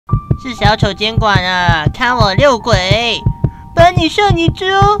是小丑监管啊，看我六鬼，帮你射你猪。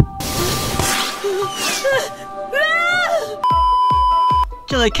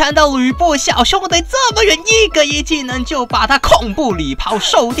这里看到吕布小兄弟这么远一个一技能就把他恐怖礼炮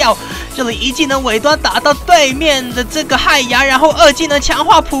收掉，这里一技能尾端打到对面的这个害牙，然后二技能强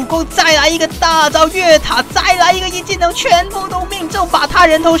化普攻，再来一个大招越塔，再来一个一技能全部都命中，把他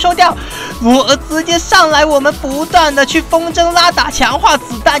人头收掉。罗尔直接上来，我们不断的去风筝拉打，强化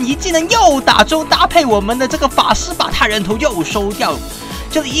子弹，一技能又打中，搭配我们的这个法师把他人头又收掉。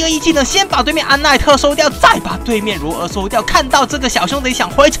这里一个一技能先把对面安奈特收掉，再把对面罗尔收掉。看到这个小兄弟想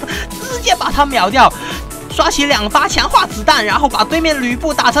回城，直接把他秒掉，刷起2发强化子弹，然后把对面吕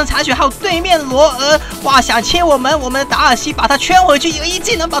布打成残血。还有对面罗尔，哇，想切我们的达尔西把他圈回去，一个一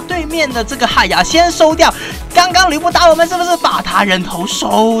技能把对面的这个海牙先收掉。刚刚吕布打我们是不是把他人头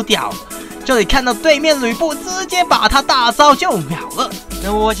收掉？这里看到对面吕布直接把他大招就秒了。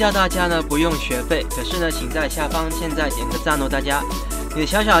那我教大家呢不用学费，可是呢请在下方现在点个赞哦，大家。你的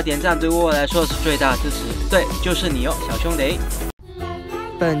小小的点赞对我来说是最大的支持，对，就是你哦，小兄弟。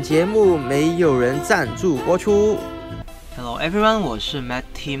本节目没有人赞助播出。Hello everyone， 我是 Mac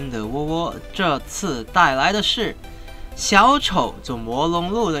Team 的窝窝，这次带来的是小丑走魔龙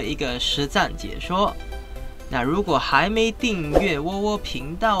路的一个实战解说。那如果还没订阅窝窝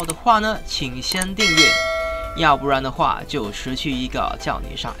频道的话呢，请先订阅，要不然的话就失去一个叫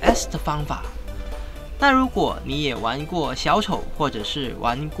你上 S 的方法。那如果你也玩过小丑或者是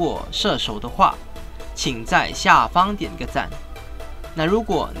玩过射手的话，请在下方点个赞。那如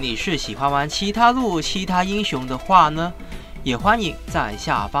果你是喜欢玩其他路、其他英雄的话呢，也欢迎在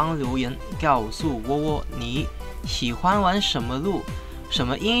下方留言告诉窝窝你喜欢玩什么路、什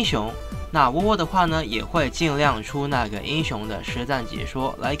么英雄。那窝窝的话呢，也会尽量出那个英雄的实战解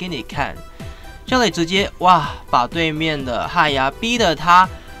说来给你看。这里直接哇，把对面的害牙逼得他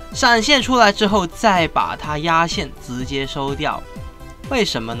闪现出来之后，再把它压线直接收掉。为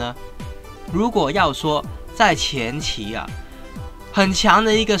什么呢？如果要说在前期啊，很强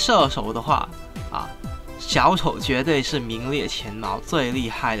的一个射手的话啊，小丑绝对是名列前茅最厉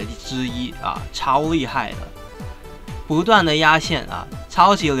害的之一啊，超厉害的，不断的压线啊，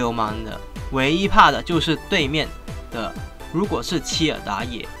超级流氓的。唯一怕的就是对面的，如果是切尔达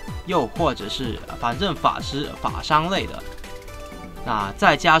野，又或者是反正法师、法伤类的。那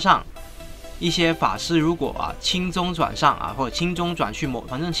再加上一些法师，如果轻中转上啊，或者轻中转去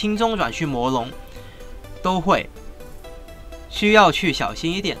反正轻中转去魔龙，都会需要去小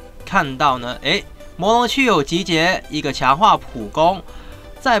心一点。看到呢，魔龙区有集结一个强化普攻，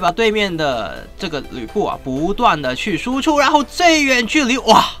再把对面的这个吕布啊，不断的去输出，然后最远距离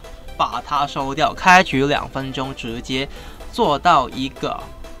哇，把它收掉。开局2分钟直接做到一个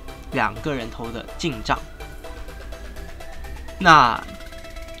2个人头的进账。那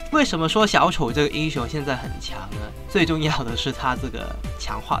为什么说小丑这个英雄现在很强呢？最重要的是他这个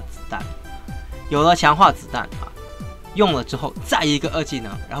强化子弹，有了强化子弹啊，用了之后再一个2技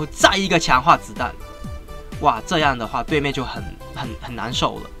能，然后再一个强化子弹，哇，这样的话对面就很难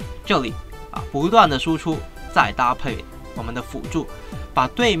受了。这里啊，不断的输出，再搭配我们的辅助，把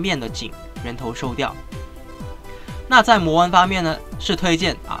对面的警人头收掉。那在魔文方面呢，是推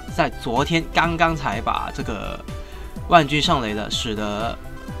荐啊，在昨天刚刚才把这个万军圣雷的，使得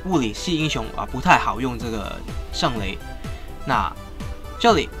物理系英雄啊不太好用这个圣雷。那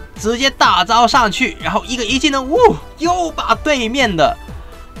这里直接大招上去，然后一个一技能，又把对面的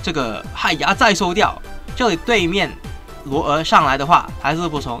这个害牙再收掉。这里对面罗尔上来的话还是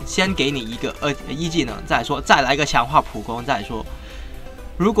不从，先给你一个一技能再说，再来一个强化普攻再说。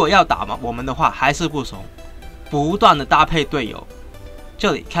如果要打我们的话还是不怂，不断的搭配队友。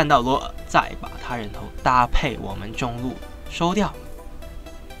这里看到罗尔，再把他人头搭配我们中路收掉。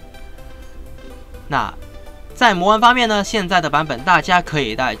那在魔文方面呢，现在的版本大家可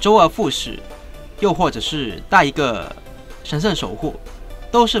以带周2副使，又或者是带一个神圣守护，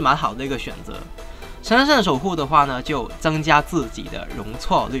都是蛮好的一个选择。神圣守护的话呢，就增加自己的容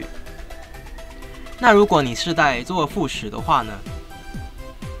错率。那如果你是带周2副使的话呢，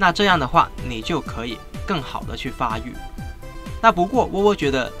那这样的话你就可以更好的去发育。那不过窝窝觉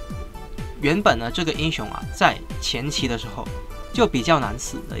得原本呢这个英雄啊，在前期的时候就比较难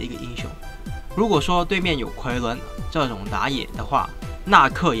死的一个英雄。如果说对面有奎伦这种打野的话，纳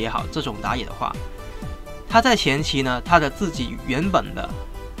克也好这种打野的话，他在前期呢，他的自己原本的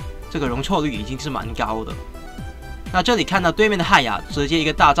这个容错率已经是蛮高的。那这里看到对面的害牙直接一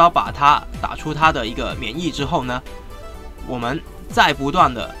个大招把他打出他的一个免疫之后呢，我们再不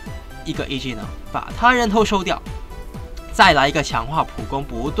断的一个一技能把他人头收掉，再来一个强化普攻，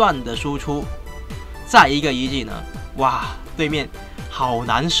不断的输出，再一个一技能，哇，对面好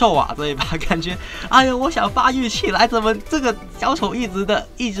难受啊，对吧？感觉，哎呀，我想发育起来，怎么这个小丑一直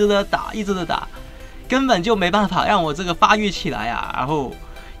的打，根本就没办法让我这个发育起来啊。然后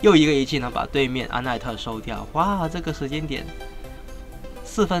又一个一技能把对面安奈特收掉，哇，这个时间点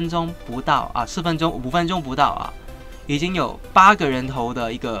4分钟不到啊，5分钟不到啊，已经有8个人头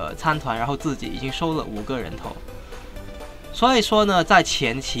的一个参团，然后自己已经收了5个人头。所以说呢，在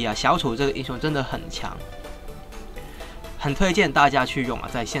前期啊，小丑这个英雄真的很强，很推荐大家去用啊，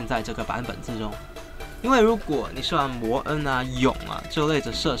在现在这个版本之中。因为如果你是玩摩恩啊、勇啊这类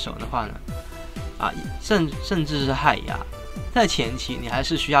的射手的话呢，啊，甚至是海牙，在前期你还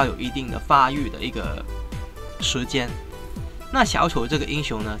是需要有一定的发育的一个时间。那小丑这个英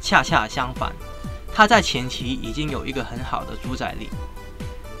雄呢，恰恰相反，他在前期已经有一个很好的主宰力，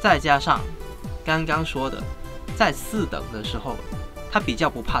再加上刚刚说的，在4等的时候，他比较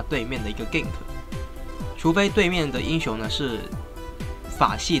不怕对面的一个 gank， 除非对面的英雄呢是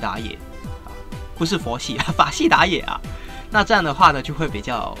法系打野，不是佛系啊，法系打野啊，那这样的话呢就会比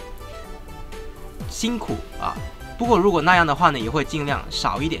较辛苦啊。不过如果那样的话呢，也会尽量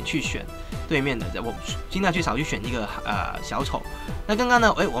少一点去选对面的，我尽量去少去选一个小丑。那刚刚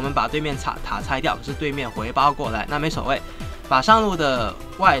呢，我们把对面塔拆掉，可是对面回包过来，那没所谓，把上路的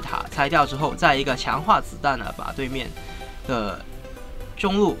外塔拆掉之后，再一个强化子弹呢，把对面的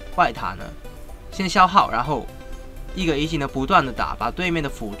中路外塔呢先消耗，然后一个一技能不断的打，把对面的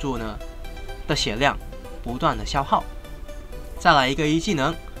辅助呢的血量不断的消耗，再来一个一技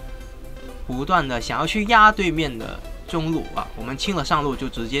能，不断的想要去压对面的中路啊，我们清了上路就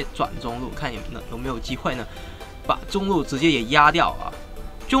直接转中路，看有没有机会呢，把中路直接也压掉啊。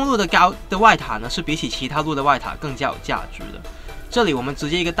中路的外塔呢，是比起其他路的外塔更加有价值的。这里我们直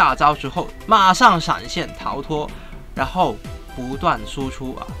接一个大招之后，马上闪现逃脱，然后不断输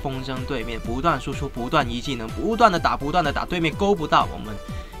出啊，风筝对面不断输出，不断一技能，不断的打，对面勾不到我们，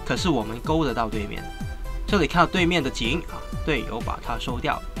可是我们勾得到对面。这里看到对面的井啊，队友把它收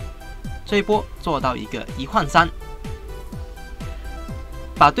掉，这一波做到一个1换3，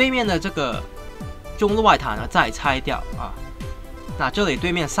把对面的这个中路外塔呢再拆掉啊。那这里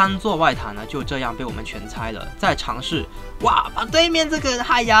对面3座外塔呢就这样被我们全拆了，再尝试哇，把对面这个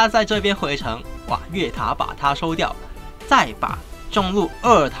海牙在这边回城，哇，越塔把它收掉，再把中路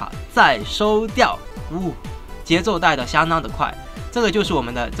2塔再收掉，节奏带的相当的快。这个就是我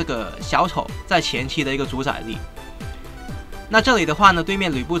们的这个小丑在前期的一个主宰力。那这里的话呢，对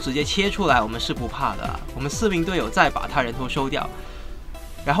面吕布直接切出来，我们是不怕的啊。我们4名队友再把他人头收掉，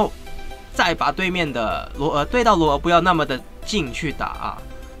然后再把对面的罗尔对到罗尔不要那么的近去打啊，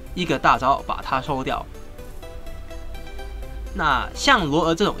一个大招把他收掉。那像罗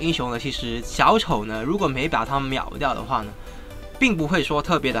尔这种英雄呢，其实小丑呢如果没把他秒掉的话呢，并不会说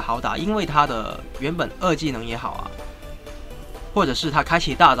特别的好打，因为他的原本2技能也好啊，或者是他开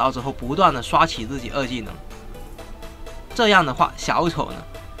启大招之后不断的刷起自己2技能，这样的话小丑呢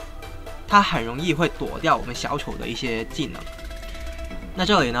他很容易会躲掉我们小丑的一些技能。那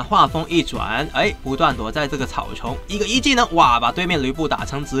这里呢画风一转，不断躲在这个草丛，一个一技能，哇，把对面吕布打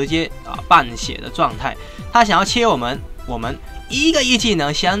成直接半血的状态。他想要切我们一个一技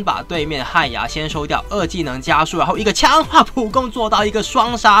能先把对面汉牙先收掉，2技能加速，然后一个强化普攻做到一个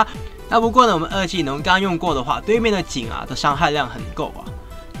双杀。那不过呢，我们2技能刚用过的话，对面的井的伤害量很够啊，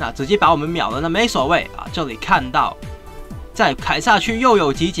那直接把我们秒了，那没所谓啊。这里看到在凯撒区又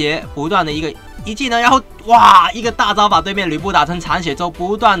有集结，不断的一个一技能，然后哇，一个大招把对面吕布打成残血之后，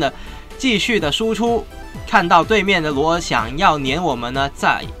不断的继续的输出。看到对面的罗尔想要黏我们呢，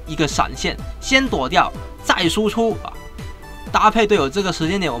再一个闪现先躲掉，再输出啊，搭配队友这个时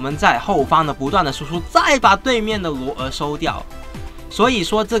间点，我们在后方呢不断的输出，再把对面的罗尔收掉。所以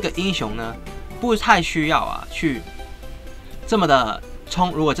说这个英雄呢不太需要去这么的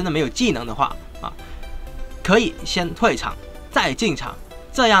冲，如果真的没有技能的话可以先退场再进场，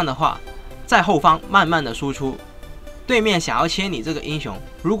这样的话在后方慢慢的输出，对面想要切你这个英雄，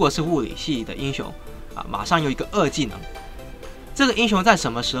如果是物理系的英雄马上有一个2技能。这个英雄在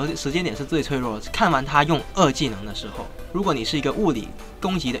什么时间点是最脆弱的？看完他用2技能的时候，如果你是一个物理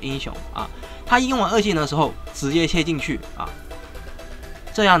攻击的英雄他一用完2技能的时候直接切进去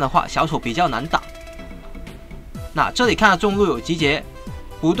这样的话小丑比较难打。那这里看到中路有集结，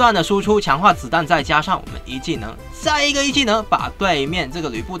不断的输出强化子弹，再加上我们一技能，再一个一技能把对面这个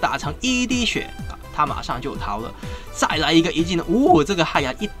吕布打成1滴血他马上就逃了，再来一个一技能，这个海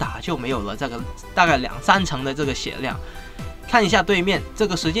牙一打就没有了这个大概2-3成的这个血量。看一下对面这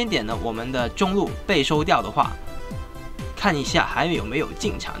个时间点呢，我们的中路被收掉的话，看一下还有没有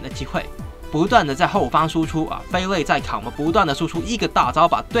进场的机会，不断的在后方输出飞类在卡，我们不断的输出一个大招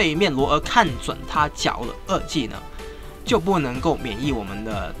把对面罗尔看准他缴了2技能，就不能够免疫我们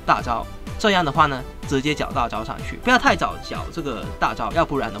的大招。这样的话呢，直接缴大招上去，不要太早缴这个大招，要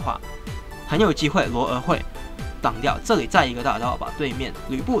不然的话，很有机会罗儿会挡掉。这里再一个大招，把对面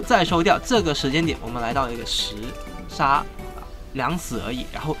吕布再收掉。这个时间点，我们来到一个10杀2死而已，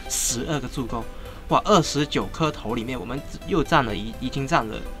然后12个助攻，哇，29颗头里面，我们又占了已经占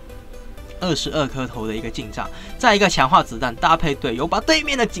了22颗头的一个进账，再一个强化子弹搭配队友，把对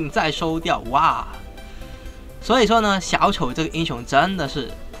面的警再收掉，哇！所以说呢，小丑这个英雄真的是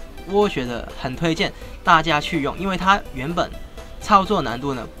我觉得很推荐大家去用，因为它原本操作难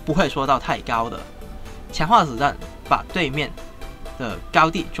度呢不会说到太高的。强化子弹把对面的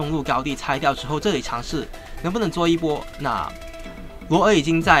高地中路高地拆掉之后，这里尝试能不能做一波。那罗尔已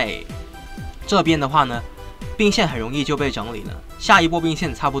经在这边的话呢，兵线很容易就被整理了，下一波兵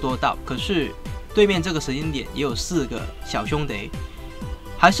线差不多到，可是对面这个时间点也有4个小兄弟，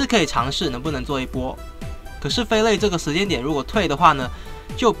还是可以尝试能不能做一波。可是飞类这个时间点如果退的话呢，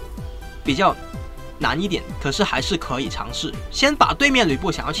就比较难一点，可是还是可以尝试。先把对面吕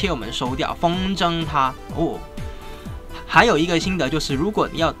布想要切我们收掉，风筝他哦。还有一个心得就是，如果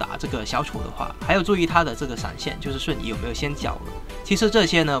你要打这个小丑的话，还要注意他的这个闪现，就是瞬移有没有先缴了。其实这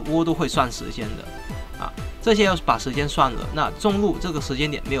些呢，窝都会算时间的啊，这些要把时间算了。那中路这个时间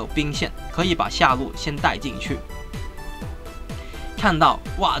点没有兵线，可以把下路先带进去。看到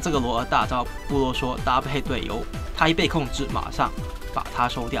哇，这个罗尔大招不啰嗦，搭配队友，他一被控制，马上把他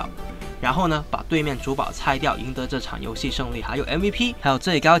收掉。然后呢，把对面主堡拆掉，赢得这场游戏胜利，还有 MVP， 还有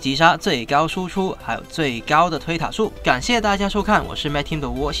最高击杀、最高输出，还有最高的推塔数。感谢大家收看，我是 Matt Team 的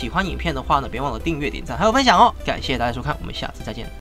窝。喜欢影片的话呢，别忘了订阅、点赞还有分享哦。感谢大家收看，我们下次再见。